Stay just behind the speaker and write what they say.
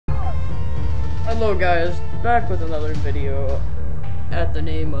Hello guys, back with another video at the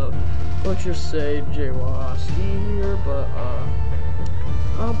name of, let's just say Jaywaski here, but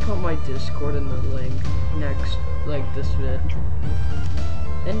I'll put my Discord in the link next, like this vid.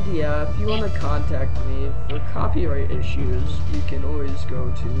 And yeah, if you want to contact me for copyright issues, you can always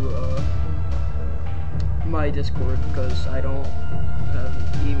go to my Discord, because I don't have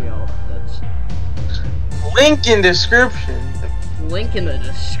an email that's... Link in description. Link in the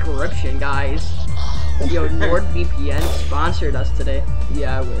description, guys. Yo, NordVPN sponsored us today.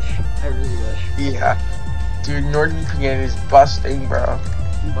 Yeah, I wish. I really wish. Yeah. Dude, NordVPN is busting, bro.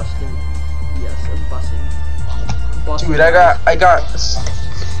 Busting. Yes, I'm busting. Dude, I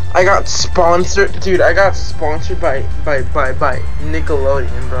got sponsored. Dude, I got sponsored by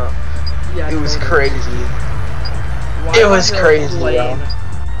Nickelodeon, bro. Yeah, it was crazy. It was crazy, bro.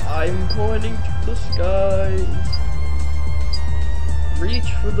 I'm pointing to the skies.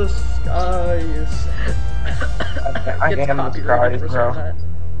 Reach for the skies. I am the skies, bro.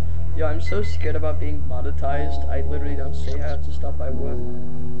 Yo, I'm so scared about being monetized. I literally don't say half the stuff I would.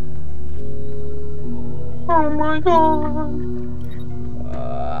 Oh my god.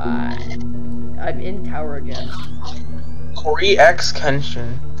 I'm in tower again. Corey X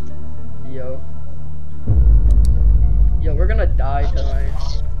Kenshin. Yo, we're gonna die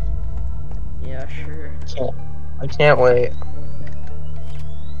tonight. Yeah, sure. I can't wait.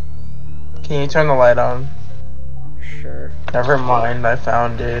 Can you turn the light on? Sure. Never mind, I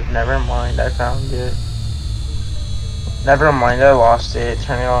found it. Never mind, I found it. Never mind, I lost it.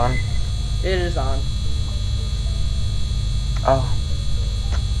 Turn it on. It is on. Oh.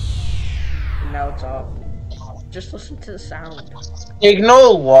 And now it's off. Just listen to the sound.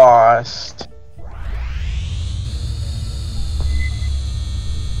 Signal lost.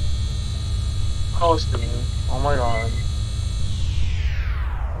 Close to me. Oh my god.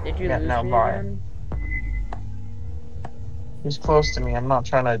 Did you lose now me bye. again? He's close to me. I'm not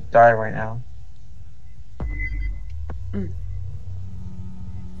trying to die right now.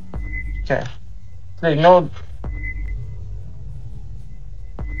 Okay. Signal.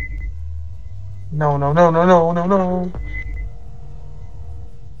 No.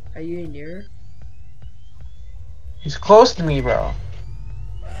 Are you near? He's close to me, bro.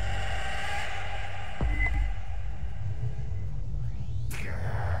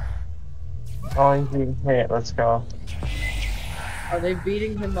 Oh, he's being hit. Let's go. Are they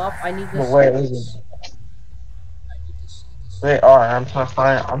beating him up? I need this. Wait, is it? They are. I'm trying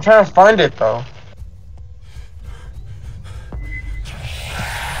to find it though.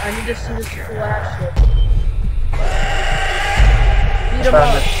 I need to see this flash it. Beat him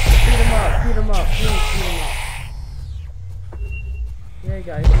up, please beat him up. Yeah,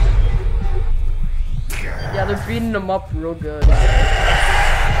 guys. Yeah, they're beating him up real good.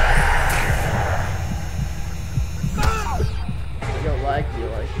 Yo, lag, you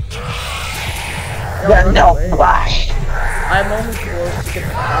like. Yo, Yeah, no, why? I'm almost close to getting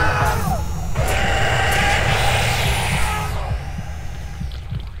the sound.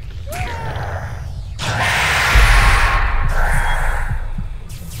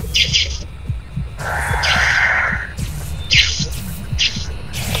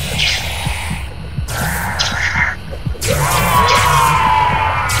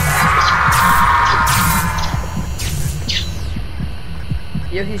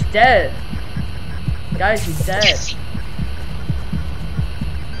 Yo, he's dead. Guys, he's dead.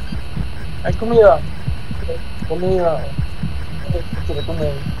 Hey, come here. Come here.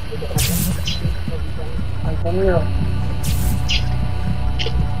 Come here.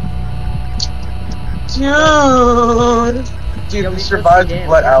 Dude, we survived the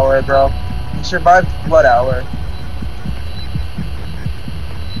blood hour, bro. We survived the blood hour.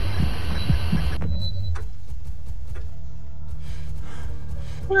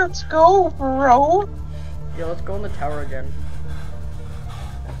 Let's go, bro. Yo, let's go in the tower again.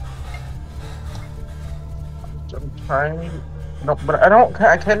 I'm trying. No, but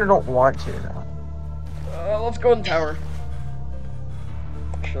I kind of don't want to now. Let's go in the tower.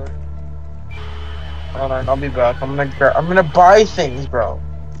 Sure. Hold on, I'll be back. I'm gonna buy things, bro.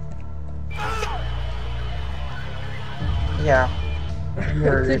 Yeah.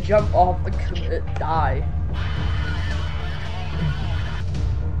 To jump off the cliff, die.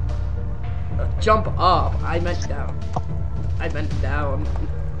 Jump up. I meant down.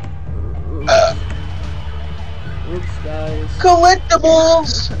 Oops, guys.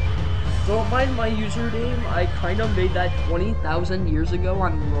 Collectibles! Don't mind my username. I kind of made that 20,000 years ago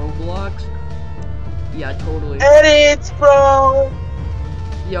on Roblox. Yeah, totally. Edits, bro!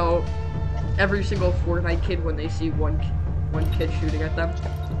 Yo, every single Fortnite kid, when they see one kid shooting at them,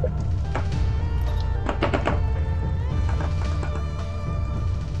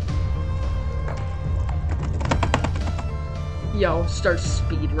 Yo, start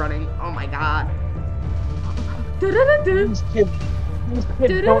speed running. Oh my god. These kids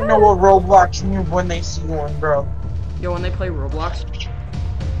don't know what Roblox means when they see one, bro. Yo, when they play Roblox.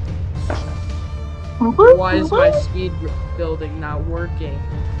 Why is my speed building not working?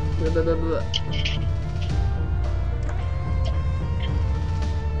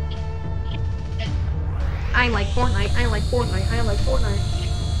 I like Fortnite, I like Fortnite, I like Fortnite.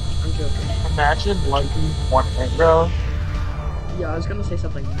 I'm joking. Imagine liking Fortnite, bro. Yeah, I was gonna say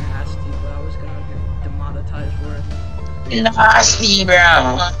something nasty, but I was gonna get demonetized for it. Nasty, bro.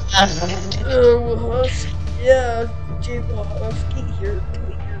 Oh, Husky. Yeah, Husky here.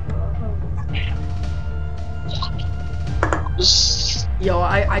 Yo,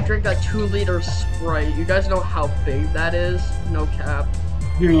 I drink a 2-liter Sprite. You guys know how big that is? No cap.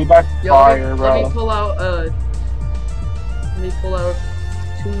 Dude, that's fire, bro. Let me pull out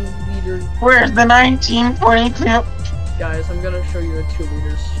 2-liter. Where's the 1920 clip? Guys, I'm gonna show you a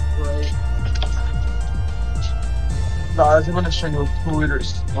 2-liter Sprite. Guys, I'm gonna show you a 2-liter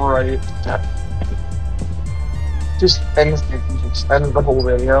Sprite. Just end the whole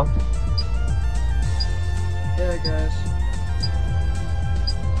video. Yeah, guys.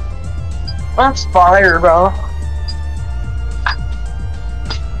 That's fire, bro.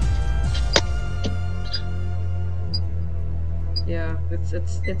 Yeah, it's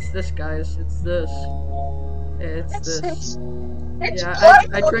this, guys. It's this. It's this. Yeah,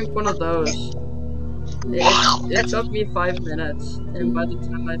 I drank one of those. It took me 5 minutes, and by the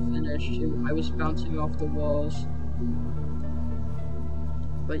time I finished, I was bouncing off the walls.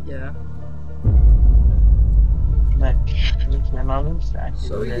 But yeah.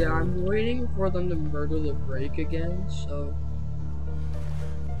 So yeah, I'm waiting for them to murder the Rake again, so...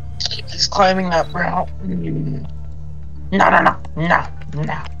 He's climbing up, bro. No.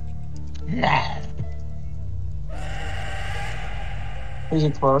 Is he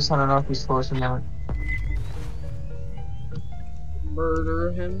close? I don't know if he's close or not.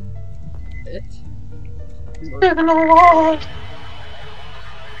 Murder him.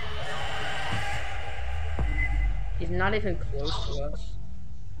 He's not even close to us.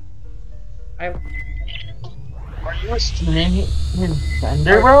 Are you a streaming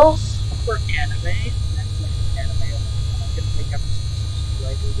vendor, bro? For anime?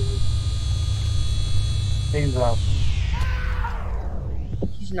 Things up.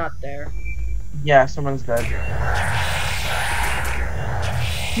 He's not there. Yeah, someone's dead.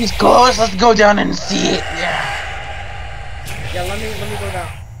 He's close. Let's go down and see it. Yeah. Yeah, let me go down.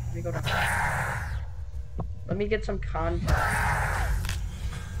 Let me go down. Let me get some content.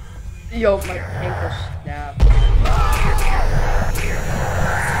 Yo, my ankle snapped.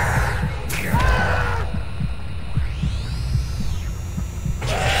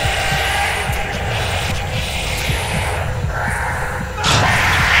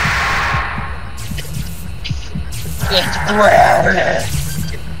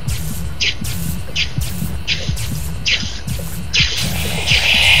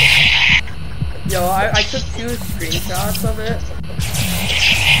 Yo, I took 2 screenshots of it.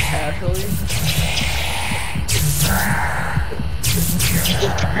 Casually.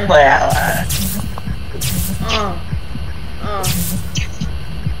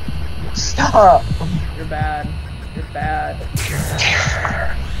 Stop. You're bad. You're bad.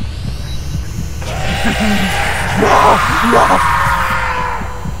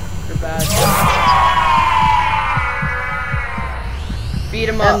 You're bad. Beat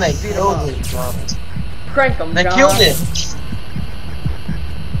him up. And they beat killed him it, up. bro. Crank him, They John. killed it.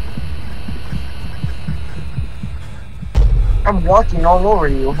 I'm walking all over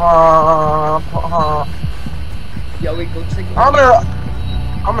you. Yo, it looks like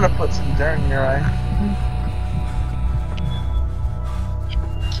I'm gonna put some dirt in your eye.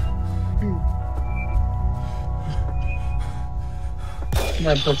 I'm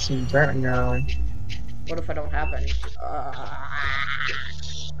gonna put some dirt in your eye. What if I don't have any?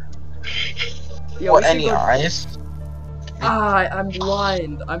 Yo, What, any eyes? I'm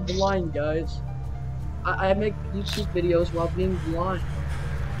blind. I'm blind, guys. I make YouTube videos while being blind.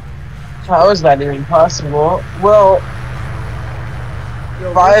 How is that even possible? Well,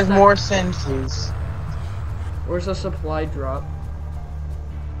 Yo, 5 more senses. Where's the supply drop?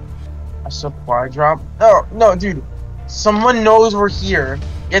 A supply drop? No, no, dude. Someone knows we're here,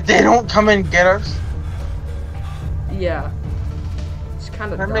 yet they don't come and get us. Yeah. It's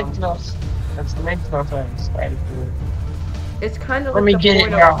kind of That dumb. makes no sense. It's kind of Let like me the get it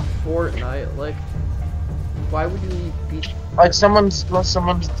point now. of Fortnite. Like, why would we be... Like someone's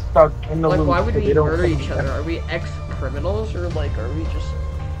stuck in the Like, loop. why would but we they don't murder come each and other? get us. Are we ex-criminals, or like, are we just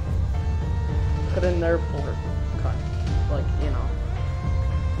put in there for like like, you know.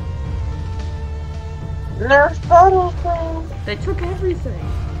 Nerf battlefield. They took everything.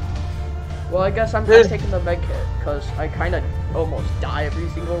 Well, I guess I'm taking the med kit, because I kind of almost die every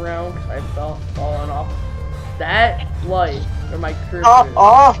single round, because I've fallen off that light where my cursor Pop is.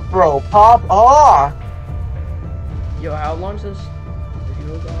 off, bro. Pop off. Yo, how long's this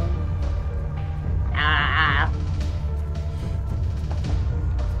video gone? Ah.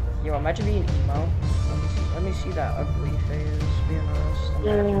 Yo, imagine being emo. Let me see that ugly face, being honest.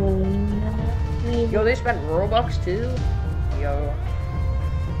 Yo, they spent Robux too? Yo.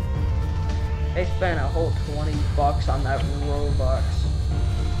 They spent a whole 20 bucks on that Robux.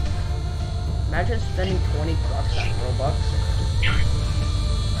 Imagine spending 20 bucks on Robux.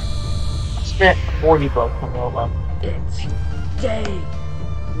 I spent 40 bucks on Roblox. It's day,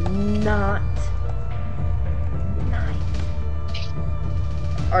 not night.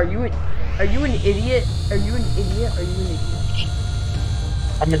 Are you an idiot? Are you an idiot? Are you an idiot?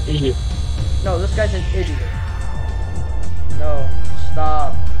 I'm an idiot. No, this guy's an idiot. No,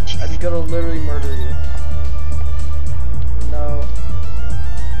 stop. I'm gonna literally murder you. No.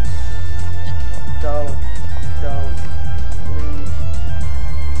 Don't, please.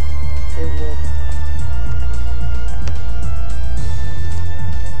 It will.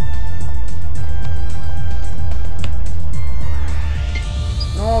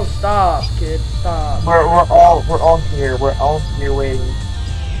 No, stop, kid, stop. We're all here. We're all here waiting.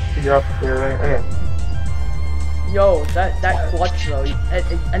 You're up here, right? Okay. Yo, that clutch though.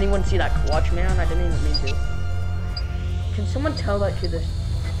 Anyone see that clutch, man? I didn't even mean to. Can someone tell that kid this?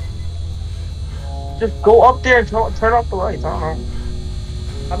 Just go up there and turn off the lights. I don't know.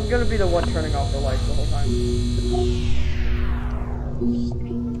 I'm gonna be the one turning off the lights the whole time.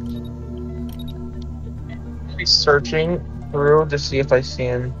 Be searching through to see if I see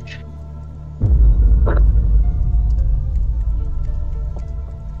him.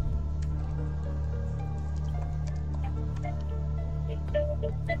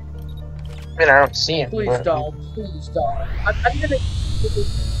 I mean, I don't see him. Please but... don't. Please don't. I'm gonna.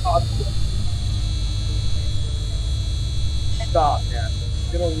 Stop, man.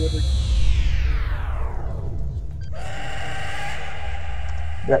 I'm gonna literally.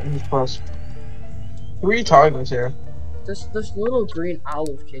 Yeah, he's close. Who are you talking to? This little green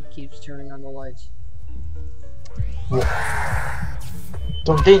olive kid keeps turning on the lights.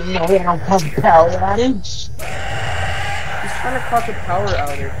 Don't they know they don't cause power outage? He's trying to cause a power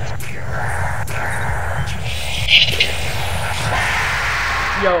outage.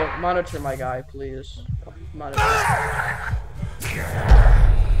 Yo, monitor my guy, please. Monitor.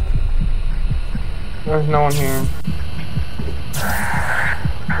 There's no one here.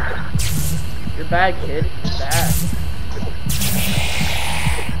 You're bad, kid. You're bad.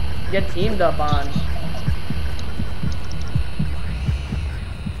 Get teamed up on.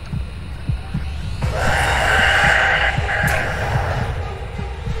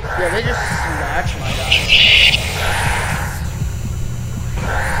 Yeah, they just smashed my guy.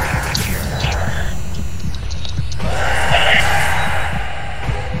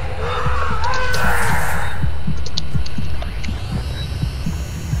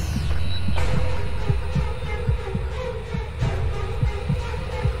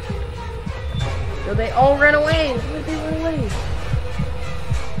 Yo, they all ran away. Where did they run away?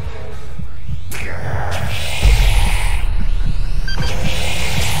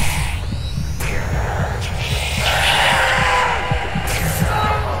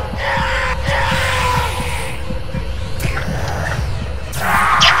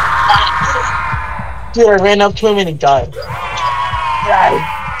 Dude, I ran up to him and he died. Died.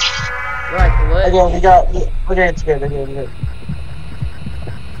 Right, what? Okay, okay, it's good, okay.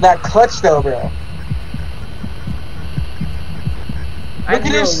 That clutch though, bro. Look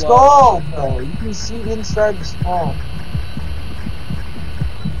at his skull, bro. You can see inside the skull.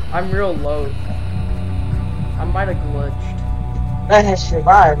 I'm real low. I might have glitched. That has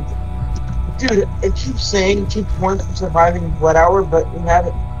survived. Dude, it keeps saying 2 points for surviving blood hour, but we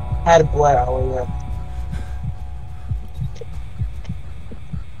haven't had a blood hour yet.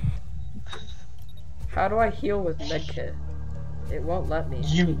 How do I heal with medkit? It won't let me.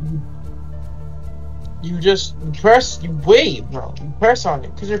 You just press, you wait, bro. You press on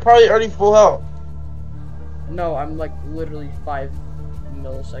it, because you're probably already full health. No, I'm like literally 5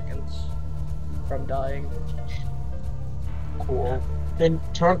 milliseconds from dying. Cool. Then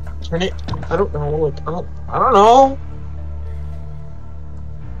turn it. I don't know. Like I don't know.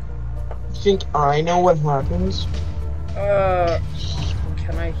 You think I know what happens?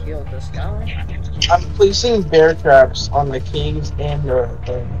 Can I heal this guy? I'm placing bear traps on the caves and the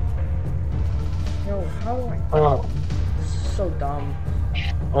thing. Yo, how do I? Oh. so dumb.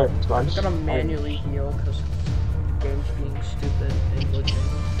 Alright, so I'm gonna manually heal because the game's being stupid and glitching.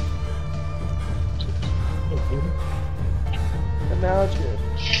 Imagine.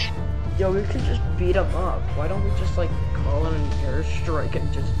 Yo, we could just beat him up. Why don't we just like call in an airstrike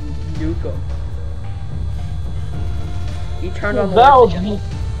and just nuke him? He turned on the lights again.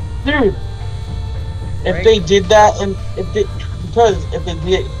 Dude, if Rake? they did that and if they did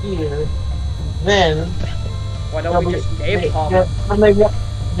it here, then Why don't we just napalm him?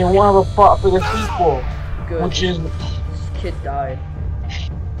 they won't have a plot for the sequel. Good. Which is This kid died.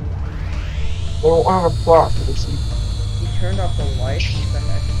 they won't have a plot for the sequel. He turned off the lights? What the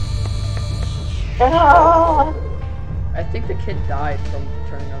heck? Ah! I think the kid died from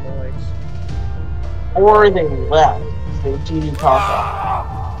turning on the lights. Or they left. They didn't talk.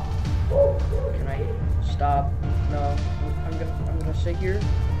 Can I stop? No. I'm gonna sit here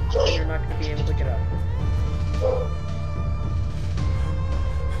and you're not gonna be able to get up.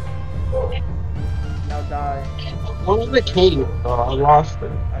 Now die. What was the cave? Oh, I lost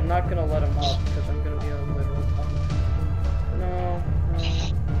it. I'm not gonna let him up because I'm gonna be a literal punk. No.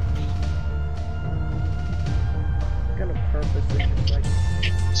 I'm gonna purposely just like.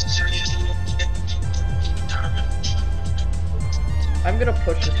 I'm gonna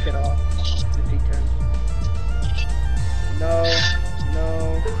push this kid off if he turns. No.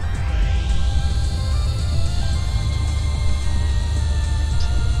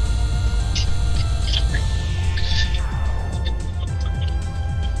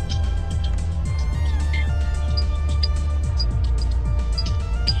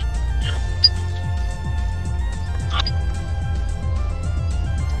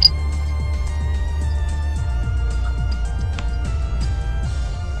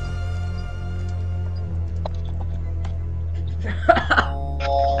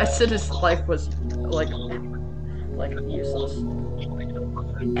 I said his life was like useless.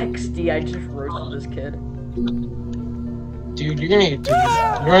 XD, I just roasted this kid. Dude, you're gonna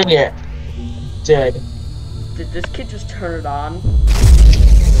get dead. Did this kid just turn it on?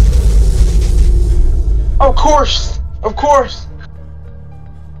 Of course! Of course!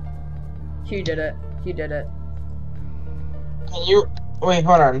 He did it. Can you wait,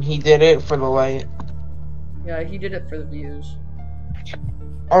 hold on, he did it for the light. Yeah, he did it for the views.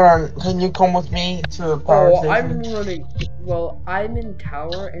 Hold on, can you come with me to the power station? I'm running. Well, I'm in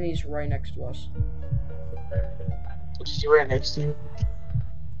tower and he's right next to us. He's right next to you.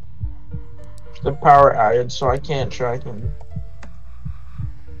 The power outage, so I can't track him.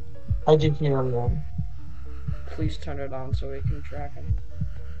 I did hear him then. Please turn it on so we can track him.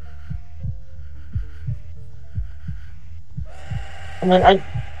 I mean,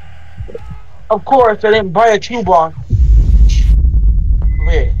 of course, I didn't buy a toolbox.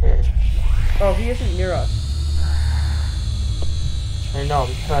 Wait. Oh, he isn't near us. I know,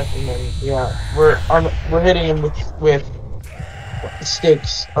 I'm tracking him. Yeah, we're hitting him with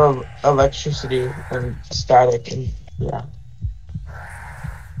sticks of electricity and static, and yeah.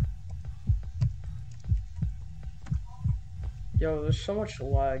 Yo, there's so much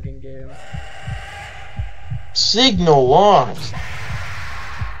lag in game. Signal lost.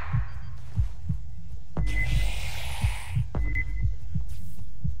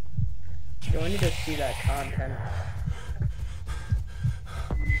 Yo, I need to see that content.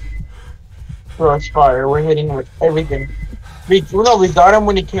 Brush fire, we're hitting him with everything. We got him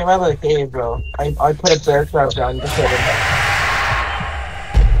when he came out of the cave, bro. I put a bear trap down to hit him.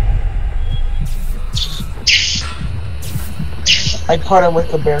 I caught him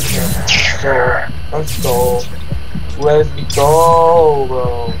with the bear trap. So, let's go. Let's go,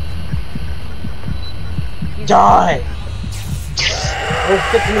 bro. Die! There's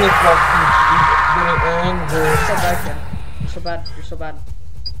 6 minutes left. He's So bad, kid. You're so bad. You're so bad.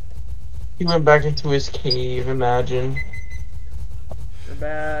 He went back into his cave, imagine. You're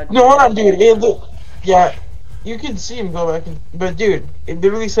bad. No, hold on, dude. Yeah, you can see him go back in. But, dude, it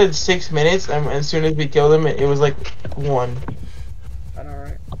literally said 6 minutes, and as soon as we killed him, it was like 1. I know,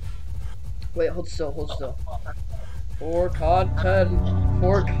 right? Wait, hold still. For content.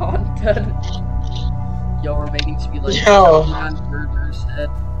 Yo, we're making to be like on burgers head.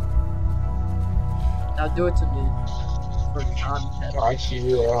 Now do it to me. For content.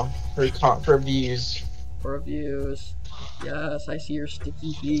 Actually, yeah. For views. For views. Yes, I see your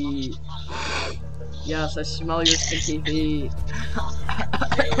sticky feet. Yes, I smell your sticky feet.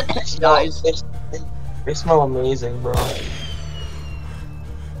 Guys. They smell amazing, bro.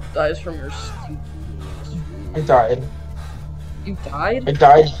 Dies from your sticky feet. I died. You died?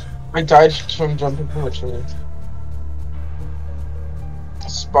 I died from jumping from a tree.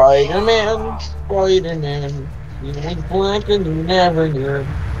 Spider-Man. You was black and you never knew.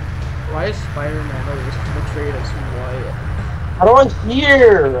 Why is Spider-Man always portrayed as white? How do I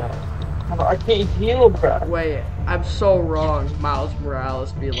hear? I can't heal, bro. Wait, I'm so wrong. Miles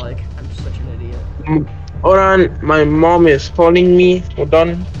Morales be like, I'm such an idiot. Hold on, my mom is calling me. Hold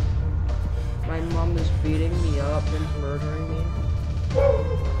on. My mom is beating me up and murdering me.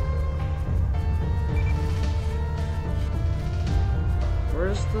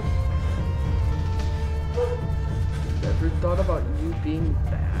 Where's the... Ever thought about you being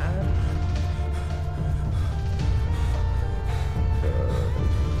bad?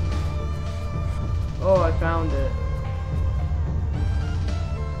 Oh, I found it.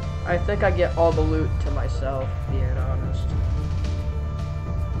 I think I get all the loot to myself, being honest.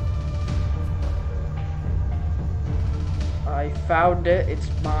 I found it. It's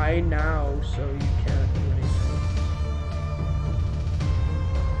mine now, so you can't do anything.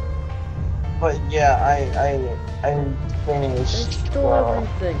 But yeah, I'm finished. I stole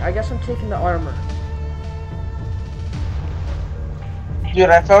everything. I guess I'm taking the armor. Dude,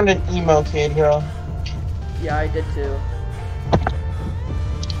 I found an emo kid here. Yeah, I did too.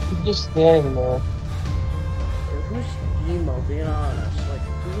 He's just standing there. Dude, who's emo, being honest? Like,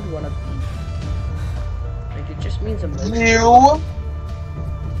 who would want to be? Like, it just means emotion. You?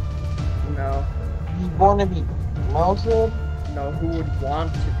 No. You want to be emo kid? No, who would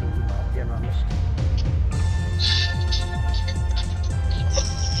want to be emo, being honest?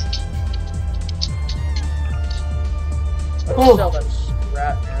 Let's sell that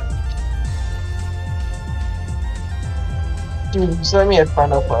rat, man. Dude, send me a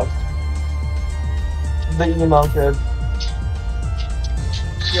friend request. The emo kid.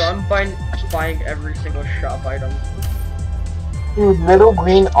 Yo, I'm buying every single shop item. Dude, little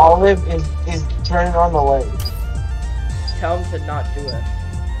green olive is turning on the lights. Tell him to not do it.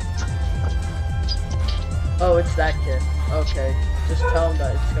 Oh, it's that kid. Okay. Just tell him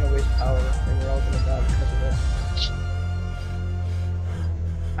that it's gonna waste power and we're all gonna die because of it.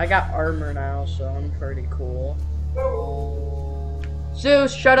 I got armor now, so I'm pretty cool.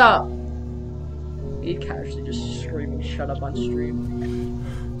 Zeus, shut up! He casually just screaming shut up on stream.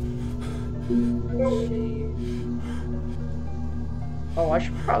 Let's see. Oh, I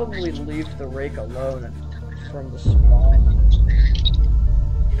should probably leave the Rake alone from the spawn.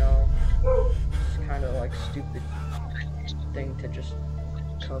 You know, it's kind of like stupid thing to just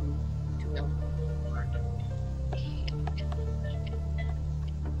come to him.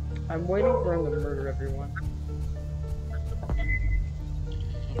 I'm waiting for him to murder everyone.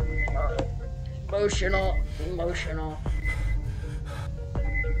 Emotional. Emotional,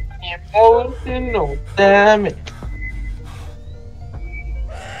 damn it.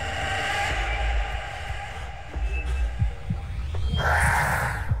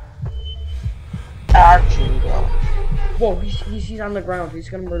 Actually, though. Whoa, he's on the ground. He's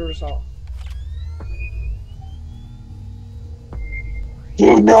gonna murder us all.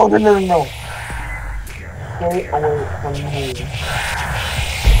 Dude, no. Stay away from me.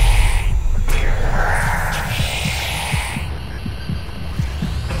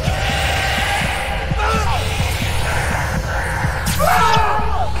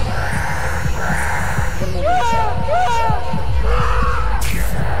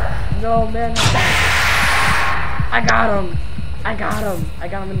 No, man. I got him. I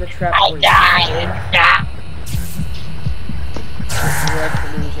got him in the trap. I died.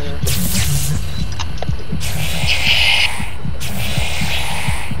 Loser.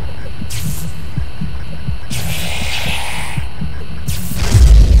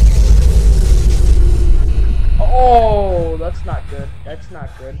 Oh, that's not good. That's not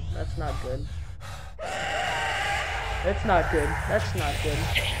good. That's not good. That's not good. That's not good.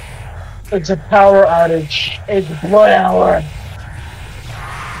 It's a power outage. It's blood hour.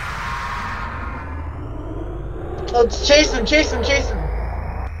 Let's chase him.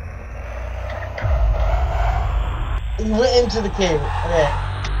 He went into the cave. Okay.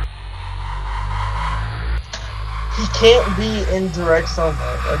 He can't be in direct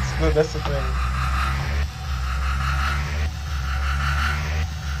sunlight. That's the thing.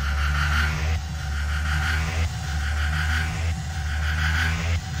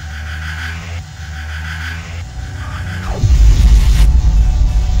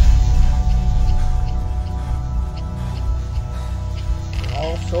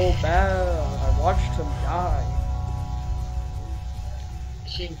 So bad. I watched him die.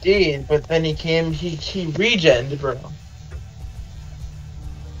 He did, but then he regened, bro.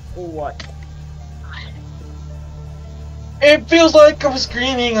 What? It feels like I'm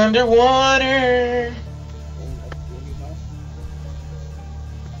screaming underwater.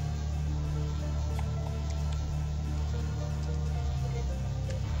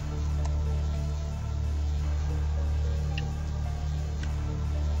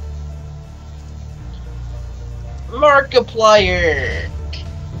 Markiplier.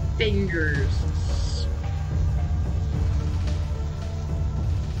 Fingers.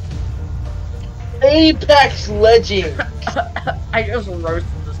 Apex Legends. I just roasted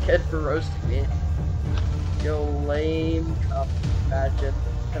this kid for roasting me. Yo, lame. Imagine.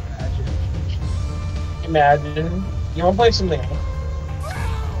 Imagine. You wanna play something else?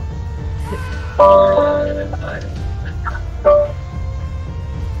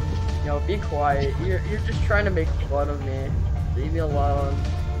 Yo, be quiet. You're just trying to make fun of me. Leave me alone.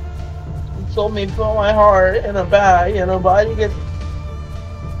 You told me put my heart in a bag, and nobody gets.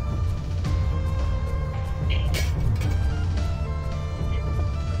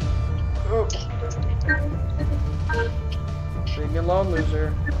 Oh. Leave me alone,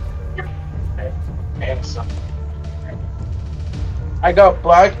 loser. I got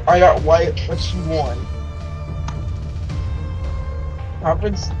black, I got white, what you want? Hop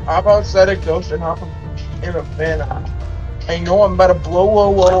outside a ghost and hop in a van. I know I'm about to blow,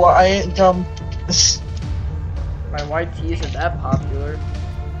 whoa, I ain't dumb. My white tee isn't that popular.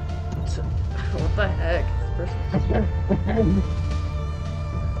 What the heck?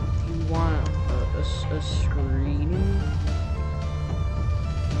 Do you want a screening?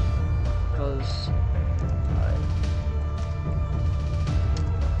 Because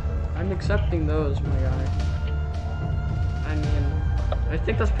I'm accepting those, my guy. I mean, I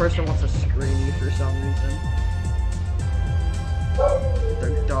think this person wants a screenie for some reason.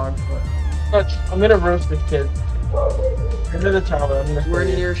 Their dog foot. I'm gonna roast this kid. Come to the tower. We're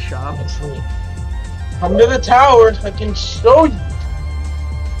near your shop. Come to the tower so I can show you.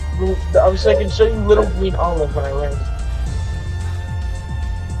 I can show you little green olive when I land.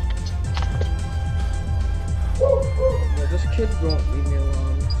 Yeah, this kid won't leave me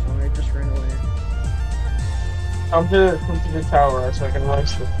alone, so I just ran away. Come to the tower so I can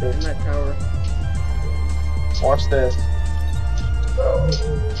roast this kid. In that tower. Watch this.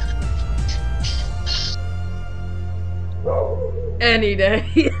 Any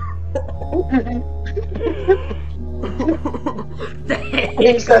day.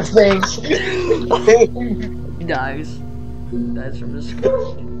 Thanks. He dies. He dies from this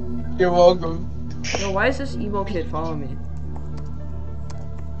script. You're welcome. Yo, why is this emo kid following me?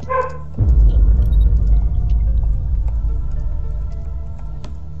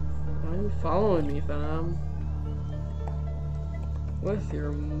 Why are you following me, fam? With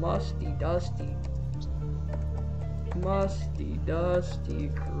your musty, dusty,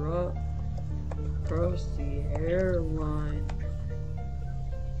 crusty hairline.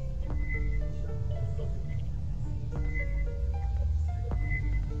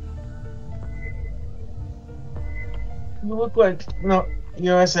 You look like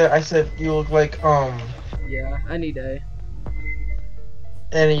I said you look like Yeah, any day.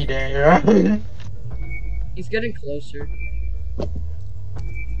 any day, right? He's getting closer.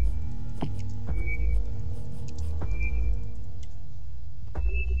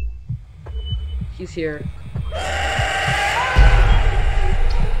 He's here.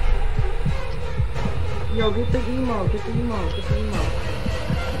 Yo, get the emo.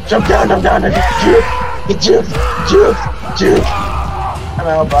 Jump down, juke. I'm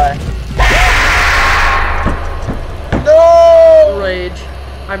out, bye. No! Rage.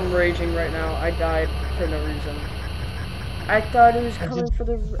 I'm raging right now. I died for no reason. I thought it was coming for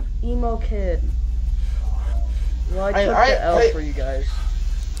the emo kid. Well, I took the L for you guys.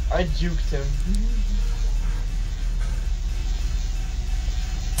 I juked him.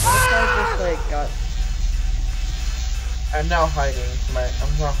 What if I just like got... I'm now hiding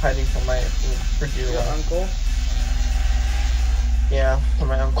from my dear Your uncle? Yeah, from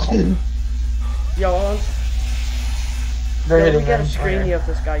my uncle. Yo, They're hitting we got a him. screeny of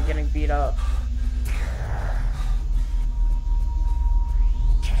this guy getting beat up.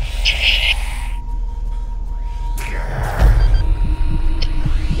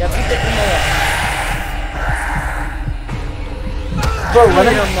 Yeah, beat the emo up. Bro, let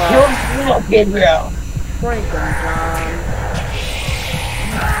him kill Gabriel. Frank him, John.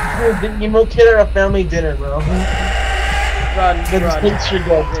 Dude, the emo kid at a family dinner, bro. Run.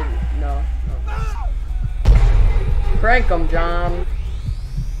 No. Crank him, John.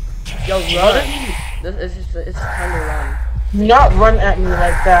 Yo, run. It's time to run. Do not run at me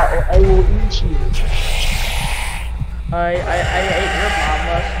like that, or I will eat you. I ate your mom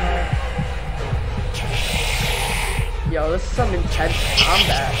last night. Yo, this is some intense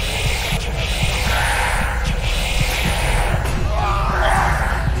combat.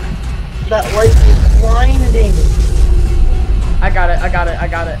 That light is blinding. I got it.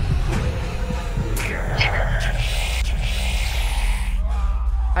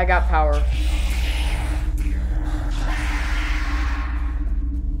 I got power.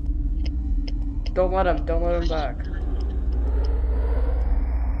 Don't let him back.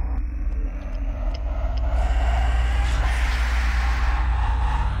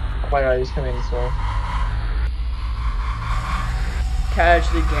 Oh my god, he's coming this way.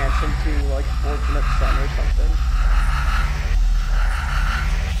 Casually dance into like Fortunate Son or something.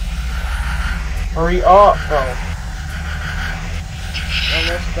 Hurry up, bro.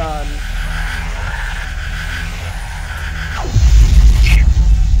 Almost done.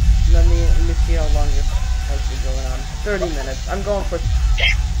 Let me see how long this has been going on. 30 minutes. I'm going for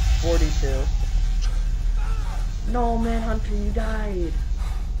 42. No, man, Hunter, you died.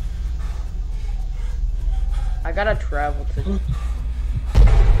 I gotta travel to.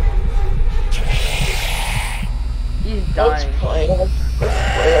 He's dying. Let's play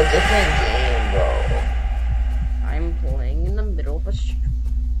a different game, bro. I'm playing in the middle of a game.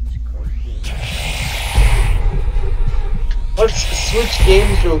 Let's switch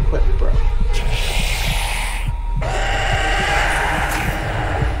games real quick, bro.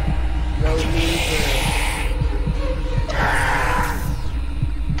 No loser.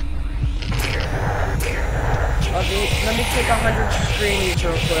 Let me take 100 screenies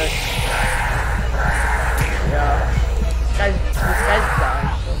real quick. Yeah. This guy's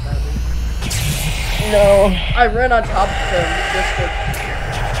dying so badly. No. I ran on top of him just to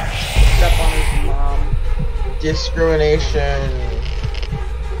step on his mom. Discrimination.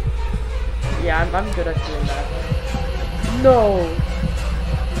 Yeah, I'm good at doing that. No!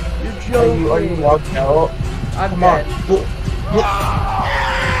 You're joking. Are you locked out? I'm Come dead. on.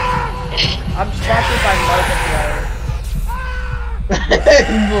 I'm sponsored by Markiplier.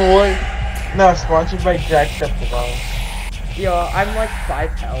 No, sponsored by Jacksepticeye. Yo, I'm like 5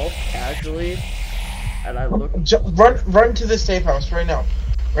 health, casually. And I look. Run to the safe house right now.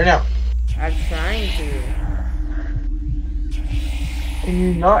 Right now. I'm trying to. Can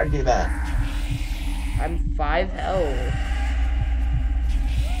you not do that? I'm 5 health.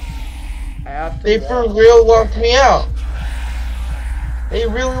 I have to. They for real locked me out. They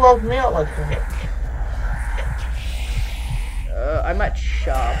really locked me out like that. I'm at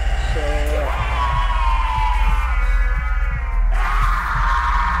shop, so.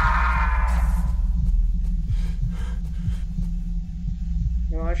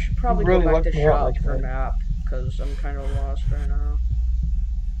 Well, I should probably really go back to lucked me out shop like for that. map, because I'm kind of lost right now.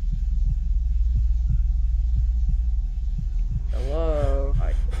 Hello?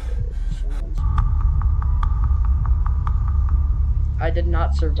 I did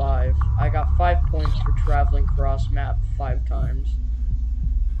not survive. I got 5 points for traveling cross map 5 times.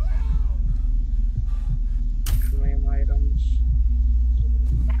 Claim items.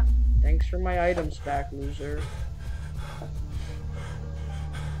 Thanks for my items back, loser.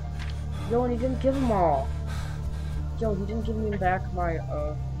 Yo, and he didn't give them all. Yo, he didn't give me back my,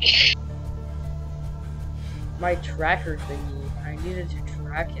 my tracker thingy. I needed to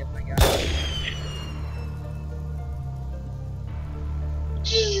track him, I guess.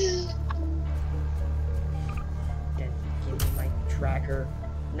 Didn't give me my tracker.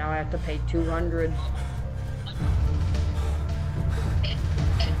 Now I have to pay 200.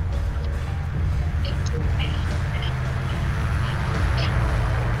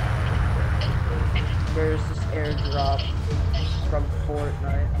 Where's this airdrop from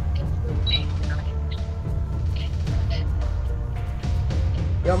Fortnite?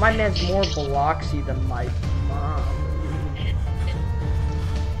 Yo, my man's more bloxy than my mom.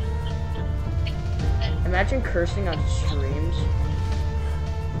 Imagine cursing on streams.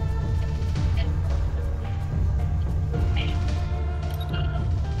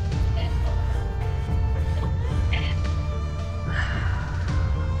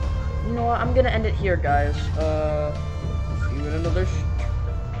 You know what? I'm gonna end it here, guys. See you in another,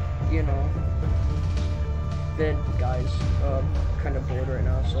 vid, guys. Kind of bored right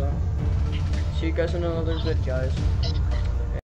now, so see you guys in another vid, guys.